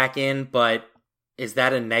quarterback in, but is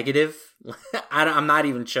that a negative? I'm not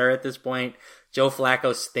even sure at this point. Joe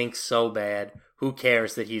Flacco stinks so bad. Who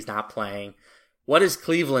cares that he's not playing? What has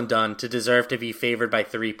Cleveland done to deserve to be favored by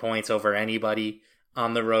 3 points over anybody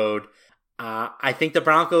on the road? I think the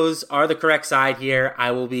Broncos are the correct side here.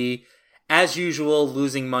 I will be, as usual,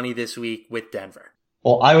 losing money this week with Denver.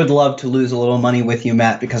 Well, I would love to lose a little money with you,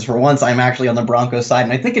 Matt, because for once I'm actually on the Broncos side,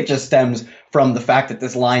 and I think it just stems from the fact that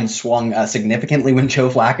this line swung significantly when Joe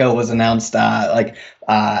Flacco was announced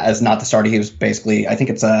as not the starter. He was basically, I think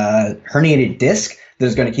it's a herniated disc that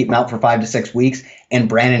is going to keep him out for 5 to 6 weeks, and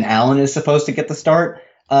Brandon Allen is supposed to get the start.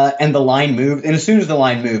 And the line moved. And as soon as the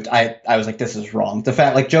line moved, I was like, this is wrong. The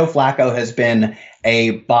fact, like, Joe Flacco has been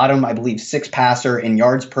a bottom, I believe, 6 passer in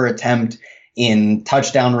yards per attempt, in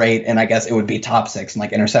touchdown rate, and I guess it would be top 6 in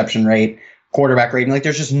like interception rate, quarterback rating. Like,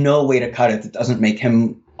 there's just no way to cut it that doesn't make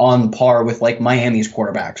him on par with like Miami's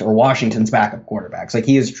quarterbacks or Washington's backup quarterbacks. Like,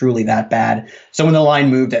 he is truly that bad. So when the line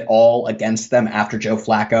moved at all against them after Joe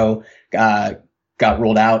Flacco got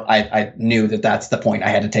ruled out, I knew that that's the point I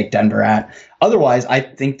had to take Denver at. Otherwise, I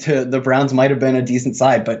think the Browns might have been a decent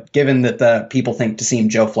side, but given that the people think to seeing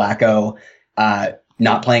Joe Flacco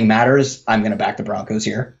not playing matters, I'm going to back the Broncos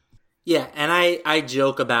here. Yeah, and I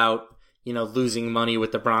joke about, losing money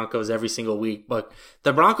with the Broncos every single week, but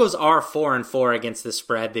the Broncos are 4-4 against the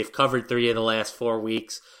spread. They've covered 3 of the last 4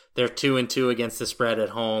 weeks. They're 2-2 against the spread at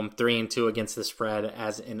home, 3-2 against the spread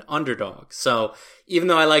as an underdog. So even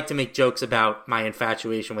though I like to make jokes about my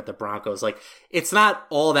infatuation with the Broncos, like, it's not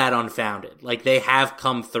all that unfounded. Like, they have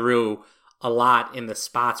come through a lot in the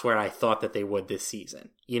spots where I thought that they would this season.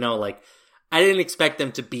 I didn't expect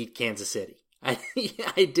them to beat Kansas City. I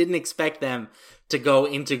didn't expect them to go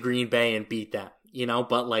into Green Bay and beat them,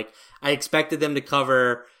 but like I expected them to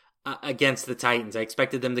cover against the Titans. I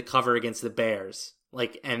expected them to cover against the Bears,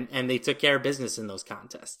 and they took care of business in those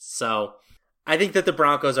contests. So I think that the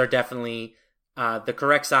Broncos are definitely the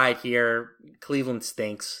correct side here. Cleveland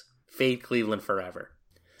stinks. Fade Cleveland forever.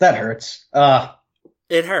 That hurts.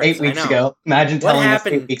 It hurts. 8 weeks ago. Imagine telling us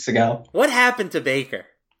 8 weeks ago. What happened to Baker?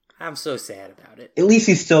 I'm so sad about it. At least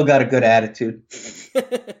he's still got a good attitude.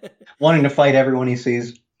 Wanting to fight everyone he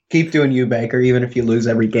sees. Keep doing you, Baker, even if you lose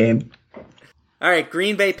every game. All right,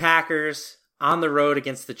 Green Bay Packers on the road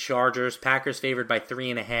against the Chargers. Packers favored by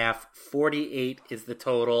 3.5. 48 is the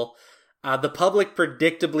total. The public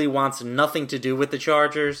predictably wants nothing to do with the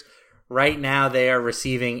Chargers. Right now, they are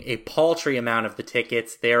receiving a paltry amount of the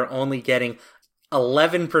tickets. They are only getting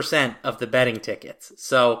 11% of the betting tickets.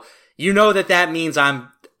 So that means I'm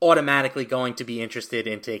automatically going to be interested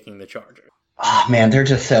in taking the Chargers. Oh, man, they're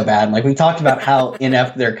just so bad. Like, we talked about how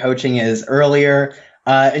inept their coaching is earlier.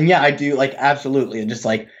 And yeah, I do, absolutely. Just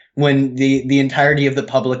when the entirety of the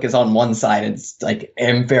public is on one side, it's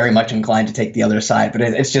I'm very much inclined to take the other side. But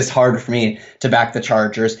it's just hard for me to back the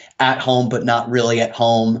Chargers at home, but not really at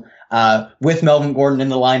home. With Melvin Gordon in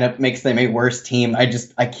the lineup makes them a worse team. I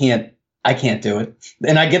can't do it.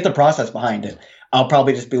 And I get the process behind it. I'll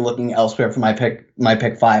probably just be looking elsewhere for my pick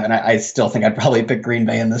 5, and I still think I'd probably pick Green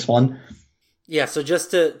Bay in this one. Yeah, so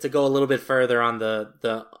just to go a little bit further on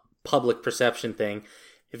the public perception thing,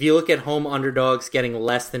 if you look at home underdogs getting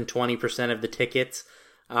less than 20% of the tickets,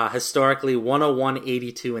 historically 101,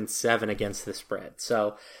 82, and 7 against the spread.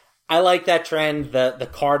 So I like that trend. The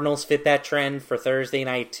Cardinals fit that trend for Thursday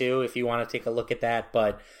night too, if you want to take a look at that.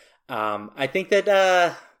 But I think that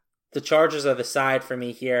the Chargers are the side for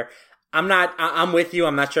me here. I'm with you.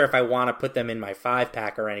 I'm not sure if I want to put them in my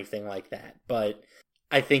 5-pack or anything like that, but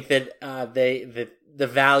I think that the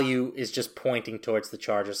value is just pointing towards the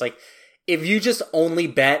Chargers. If you just only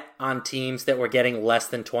bet on teams that were getting less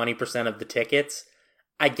than 20% of the tickets,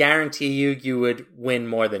 I guarantee you would win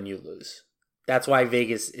more than you lose. That's why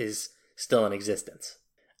Vegas is still in existence.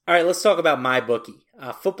 All right, let's talk about MyBookie.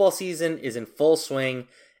 Football season is in full swing.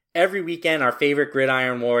 Every weekend, our favorite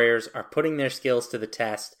gridiron warriors are putting their skills to the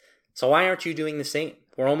test. So why aren't you doing the same?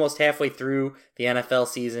 We're almost halfway through the NFL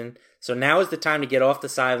season, so now is the time to get off the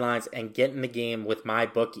sidelines and get in the game with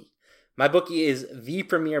MyBookie. MyBookie is the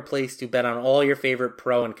premier place to bet on all your favorite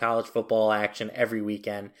pro and college football action every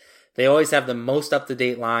weekend. They always have the most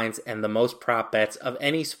up-to-date lines and the most prop bets of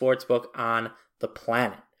any sportsbook on the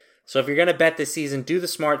planet. So if you're going to bet this season, do the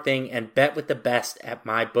smart thing and bet with the best at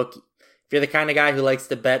MyBookie. If you're the kind of guy who likes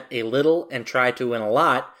to bet a little and try to win a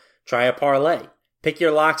lot, try a parlay. Pick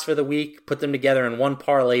your locks for the week, put them together in one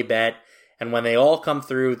parlay bet, and when they all come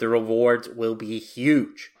through, the rewards will be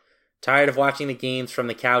huge. Tired of watching the games from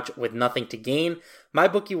the couch with nothing to gain?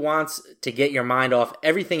 MyBookie wants to get your mind off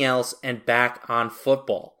everything else and back on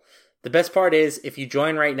football. The best part is, if you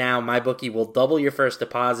join right now, MyBookie will double your first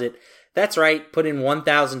deposit. That's right, put in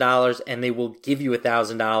 $1,000 and they will give you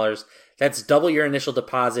 $1,000. That's double your initial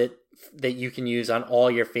deposit that you can use on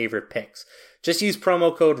all your favorite picks. Just use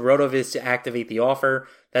promo code RotoViz to activate the offer.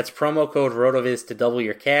 That's promo code RotoViz to double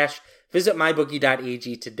your cash. Visit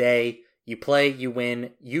mybookie.ag today. You play, you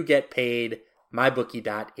win, you get paid.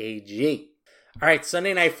 Mybookie.ag. All right,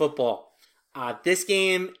 Sunday Night Football. This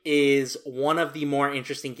game is one of the more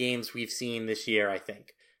interesting games we've seen this year, I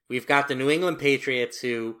think. We've got the New England Patriots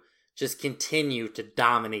who just continue to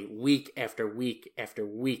dominate week after week after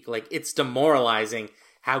week. It's demoralizing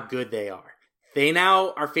how good they are. They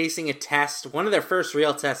now are facing a test, one of their first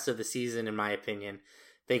real tests of the season, in my opinion.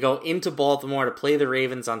 They go into Baltimore to play the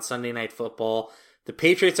Ravens on Sunday Night Football. The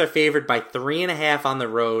Patriots are favored by 3.5 on the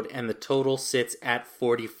road, and the total sits at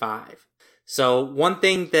 45. So one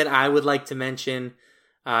thing that I would like to mention,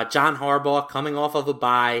 John Harbaugh coming off of a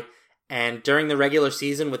bye, and during the regular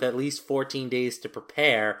season with at least 14 days to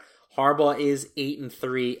prepare, Harbaugh is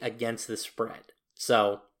 8-3 against the spread.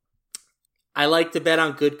 So I like to bet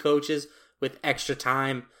on good coaches with extra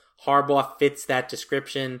time. Harbaugh fits that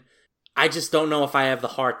description. I just don't know if I have the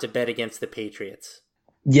heart to bet against the Patriots.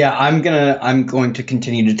 Yeah, I'm going to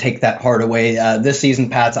continue to take that heart away. This season,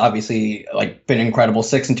 Pat's obviously been incredible,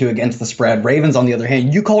 6-2 against the spread. Ravens, on the other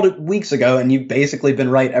hand, you called it weeks ago, and you've basically been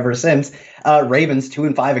right ever since. Ravens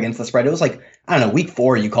 2-5 against the spread. It was I don't know, week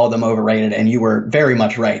 4, you called them overrated, and you were very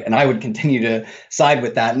much right. And I would continue to side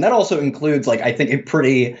with that. And that also includes, like, I think a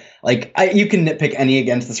pretty, like, you can nitpick any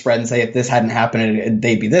against the spread and say if this hadn't happened,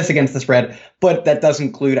 they'd be this against the spread. But that does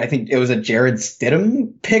include, I think it was a Jared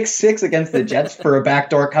Stidham pick 6 against the Jets for a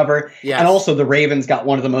backdoor cover. Yes. And also the Ravens got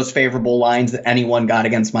one of the most favorable lines that anyone got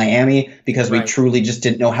against Miami because we truly just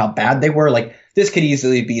didn't know how bad they were. Like, this could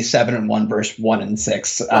easily be 7-1 versus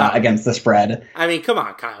 1-6 against the spread. I mean, come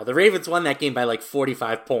on, Kyle. The Ravens won that game by like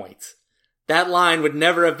 45 points. That line would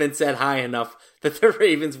never have been set high enough that the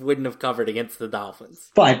Ravens wouldn't have covered against the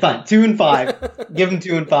Dolphins. Fine. 2-5. Give them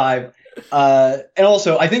 2-5. And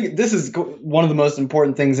also, I think this is one of the most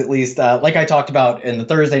important things, at least, like I talked about in the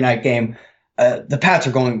Thursday night game, the Pats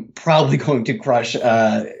are probably going to crush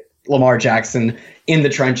Lamar Jackson in the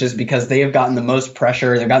trenches because they have gotten the most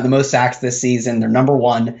pressure. They've gotten the most sacks this season. They're number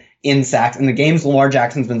 1 in sacks. In the games, Lamar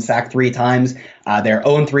Jackson's been sacked 3 times. They're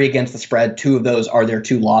 0-3 against the spread. 2 of those are their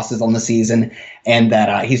 2 losses on the season. And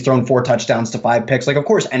that he's thrown 4 touchdowns to 5 picks. Like, of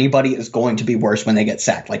course, anybody is going to be worse when they get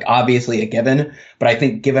sacked. Like, obviously a given. But I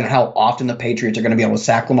think given how often the Patriots are going to be able to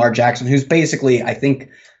sack Lamar Jackson, who's basically, I think,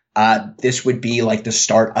 this would be like the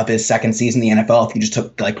start of his second season in the NFL if you just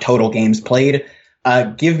took like total games played.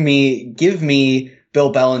 Give me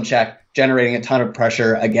Bill Belichick generating a ton of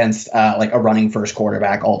pressure against like a running first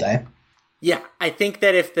quarterback all day. Yeah, I think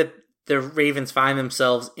that if the Ravens find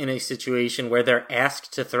themselves in a situation where they're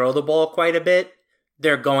asked to throw the ball quite a bit,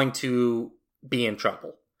 they're going to be in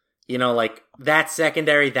trouble. You know, like that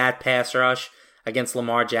secondary, that pass rush against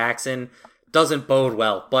Lamar Jackson doesn't bode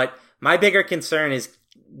well. But my bigger concern is,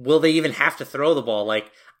 will they even have to throw the ball?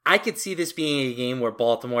 Like, I could see this being a game where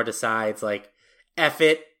Baltimore decides, like, F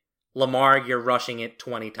it, Lamar, you're rushing it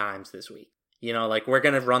 20 times this week. You know, like, we're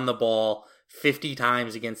going to run the ball 50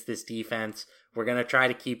 times against this defense. We're going to try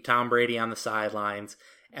to keep Tom Brady on the sidelines,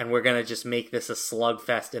 and we're going to just make this a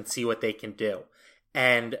slugfest and see what they can do.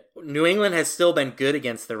 And New England has still been good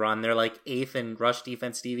against the run. They're like 8th in rush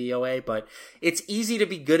defense DVOA, but it's easy to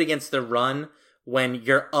be good against the run when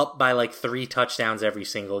you're up by like 3 touchdowns every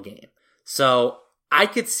single game. So I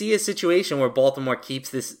could see a situation where Baltimore keeps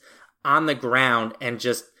this on the ground and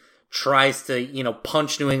just tries to, you know,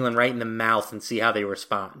 punch New England right in the mouth and see how they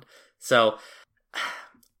respond. So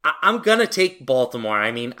I'm going to take Baltimore.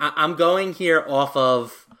 I mean, I'm going here off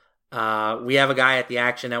of, we have a guy at the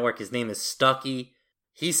Action Network. His name is Stuckey.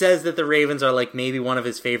 He says that the Ravens are like maybe one of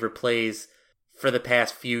his favorite plays for the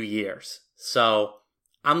past few years. So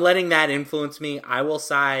I'm letting that influence me. I will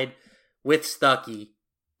side with Stuckey.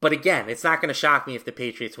 But again, it's not going to shock me if the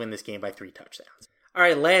Patriots win this game by 3 touchdowns. All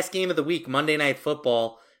right, last game of the week, Monday Night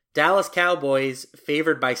Football. Dallas Cowboys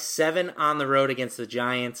favored by 7 on the road against the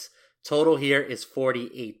Giants. Total here is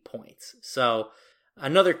 48 points. So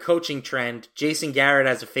another coaching trend. Jason Garrett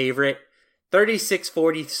as a favorite. 36,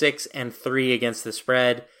 46, and 3 against the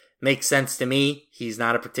spread. Makes sense to me. He's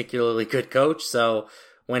not a particularly good coach, so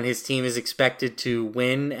when his team is expected to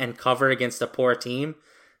win and cover against a poor team,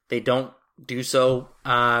 they don't do so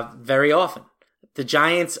very often. The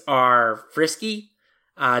Giants are frisky.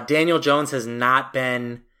 Daniel Jones has not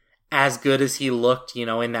been as good as he looked, you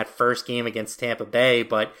know, in that first game against Tampa Bay,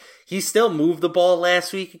 but he still moved the ball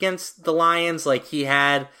last week against the Lions. Like, he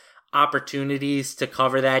had opportunities to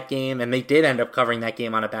cover that game, and they did end up covering that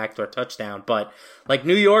game on a backdoor touchdown, but like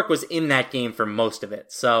New York was in that game for most of it.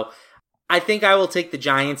 So I think I will take the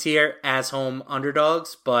Giants here as home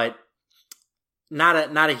underdogs, but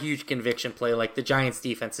not a huge conviction play. Like, the Giants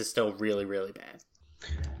defense is still really, really bad.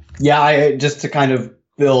 Yeah, just to kind of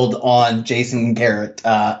build on Jason Garrett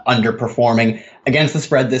underperforming against the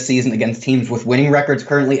spread this season against teams with winning records,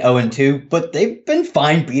 currently 0-2, but they've been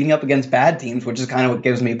fine beating up against bad teams, which is kind of what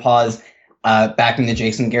gives me pause backing the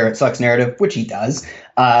Jason Garrett sucks narrative, which he does.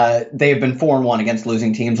 They've been 4-1 against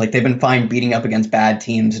losing teams. Like, they've been fine beating up against bad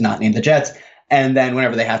teams, not named the Jets. And then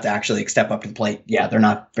whenever they have to actually step up to the plate, yeah, they're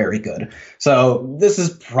not very good. So this is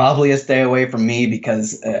probably a stay away from me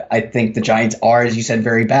because I think the Giants are, as you said,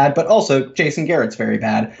 very bad, but also Jason Garrett's very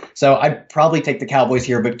bad. So I'd probably take the Cowboys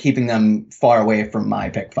here, but keeping them far away from my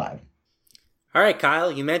pick 5. All right, Kyle,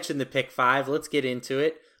 you mentioned the pick 5. Let's get into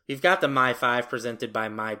it. We've got the My 5 presented by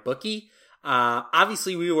MyBookie.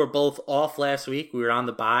 Obviously, we were both off last week. We were on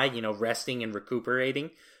the bye, you know, resting and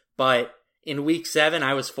recuperating. But in week 7,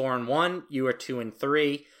 I was 4-1. You were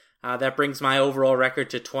 2-3. That brings my overall record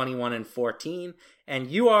to 21-14. And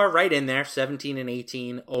you are right in there,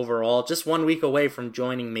 17-18 overall. Just 1 week away from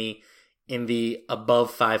joining me in the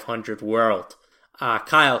above 500 world.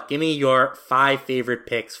 Kyle, give me your 5 favorite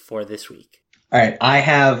picks for this week. All right, I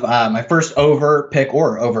have my first over pick,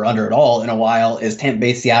 or over under at all in a while, is Tampa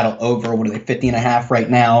Bay Seattle over. What are they, 50.5 right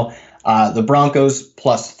now? The Broncos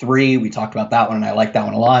 +3. We talked about that one, and I like that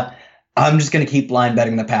one a lot. I'm just going to keep blind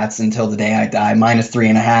betting the Pats until the day I die.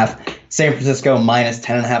 -3.5. San Francisco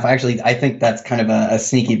 -10.5. I think that's kind of a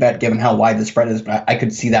sneaky bet given how wide the spread is, but I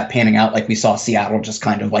could see that panning out like we saw Seattle just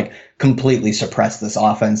kind of like completely suppress this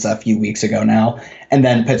offense a few weeks ago now. And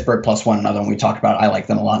then Pittsburgh +1, another one we talked about. I like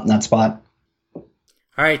them a lot in that spot.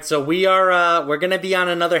 All right, so we're going to be on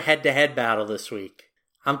another head-to-head battle this week.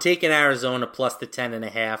 I'm taking Arizona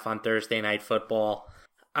 +10.5 on Thursday Night Football.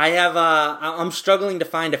 I'm struggling to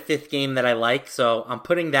find a fifth game that I like, so I'm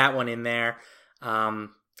putting that one in there.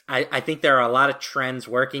 I think there are a lot of trends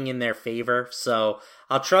working in their favor, so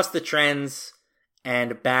I'll trust the trends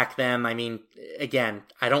and back them. I mean, again,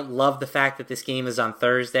 I don't love the fact that this game is on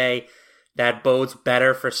Thursday. That bodes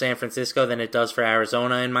better for San Francisco than it does for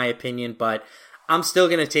Arizona, in my opinion, but I'm still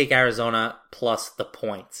going to take Arizona plus the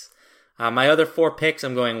points. My other 4 picks,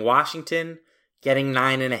 I'm going Washington, getting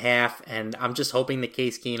 9.5, and I'm just hoping that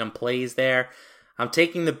Case Keenum plays there. I'm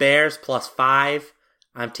taking the Bears +5.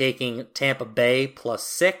 I'm taking Tampa Bay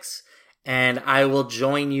 +6, and I will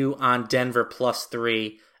join you on Denver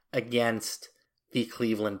 +3 against the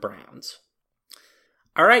Cleveland Browns.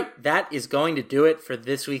 All right, that is going to do it for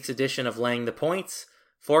this week's edition of Laying the Points.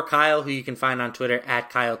 For Kyle, who you can find on Twitter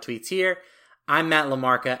 @KyleTweetsHere, I'm Matt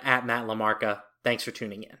LaMarca @MattLaMarca. Thanks for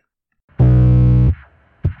tuning in.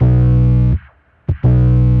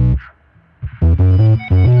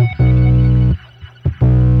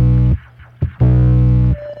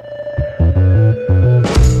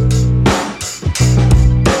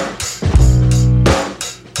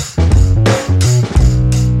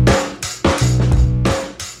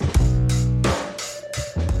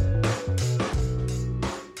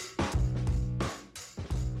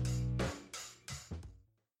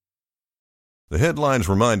 The headlines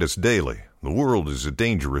remind us daily, the world is a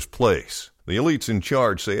dangerous place. The elites in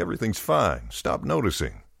charge say everything's fine, stop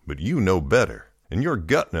noticing. But you know better. And your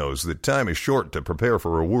gut knows that time is short to prepare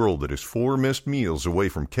for a world that is 4 missed meals away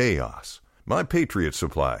from chaos. My Patriot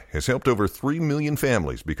Supply has helped over 3 million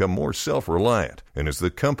families become more self-reliant and is the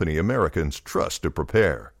company Americans trust to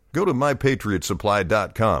prepare. Go to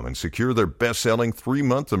MyPatriotSupply.com and secure their best-selling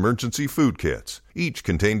 3-month emergency food kits. Each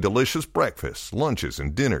contain delicious breakfasts, lunches,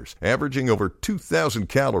 and dinners, averaging over 2,000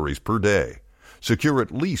 calories per day. Secure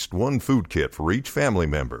at least 1 food kit for each family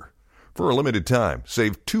member. For a limited time,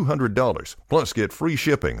 save $200, plus get free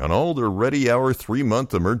shipping on all their Ready Hour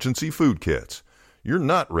 3-month emergency food kits. You're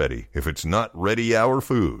not ready if it's not Ready Hour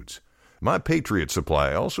Foods. My Patriot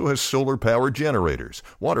Supply also has solar-powered generators,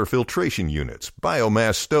 water filtration units,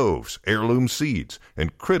 biomass stoves, heirloom seeds,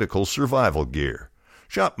 and critical survival gear.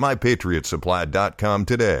 Shop MyPatriotSupply.com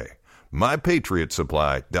today.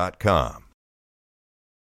 MyPatriotSupply.com.